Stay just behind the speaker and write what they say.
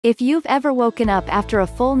If you've ever woken up after a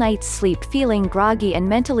full night's sleep feeling groggy and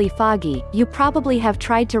mentally foggy, you probably have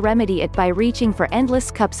tried to remedy it by reaching for endless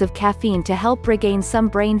cups of caffeine to help regain some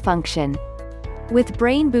brain function. With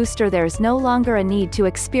Brain Booster, there's no longer a need to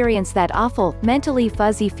experience that awful, mentally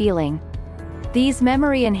fuzzy feeling. These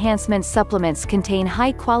memory enhancement supplements contain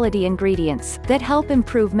high-quality ingredients that help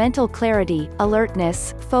improve mental clarity,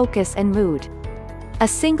 alertness, focus and mood. A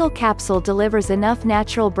single capsule delivers enough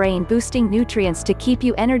natural brain-boosting nutrients to keep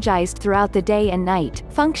you energized throughout the day and night,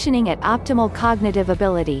 functioning at optimal cognitive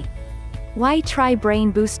ability. Why try Brain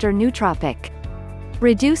Booster Nootropic?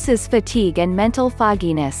 Reduces fatigue and mental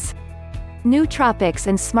fogginess. Nootropics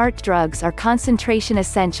and smart drugs are concentration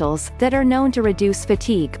essentials that are known to reduce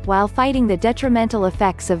fatigue, while fighting the detrimental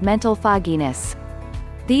effects of mental fogginess.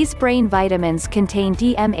 These brain vitamins contain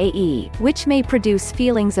DMAE, which may produce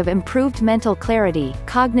feelings of improved mental clarity,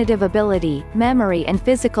 cognitive ability, memory and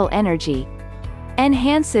physical energy.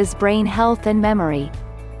 Enhances brain health and memory.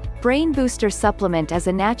 Brain Booster Supplement is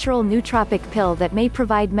a natural nootropic pill that may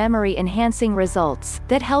provide memory-enhancing results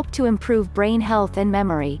that help to improve brain health and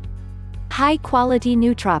memory. High-quality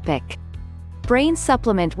nootropic. Brain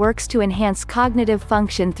Supplement works to enhance cognitive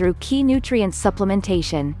function through key nutrient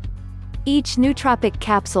supplementation. Each nootropic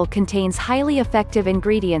capsule contains highly effective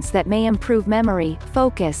ingredients that may improve memory,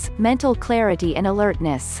 focus, mental clarity and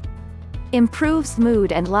alertness. Improves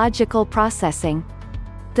mood and logical processing.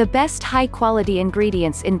 The best high-quality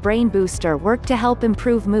ingredients in Brain Booster work to help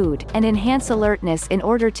improve mood and enhance alertness in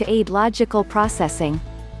order to aid logical processing.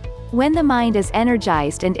 When the mind is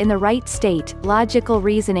energized and in the right state, logical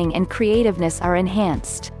reasoning and creativeness are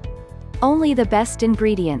enhanced. Only the best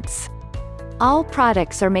ingredients. All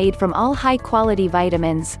products are made from all high-quality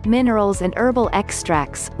vitamins, minerals and herbal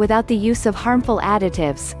extracts, without the use of harmful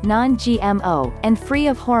additives, non-GMO, and free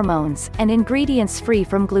of hormones, and ingredients free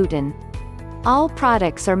from gluten. All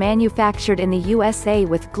products are manufactured in the USA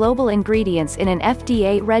with global ingredients in an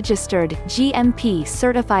FDA-registered,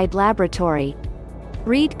 GMP-certified laboratory.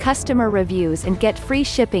 Read customer reviews and get free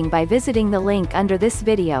shipping by visiting the link under this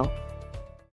video.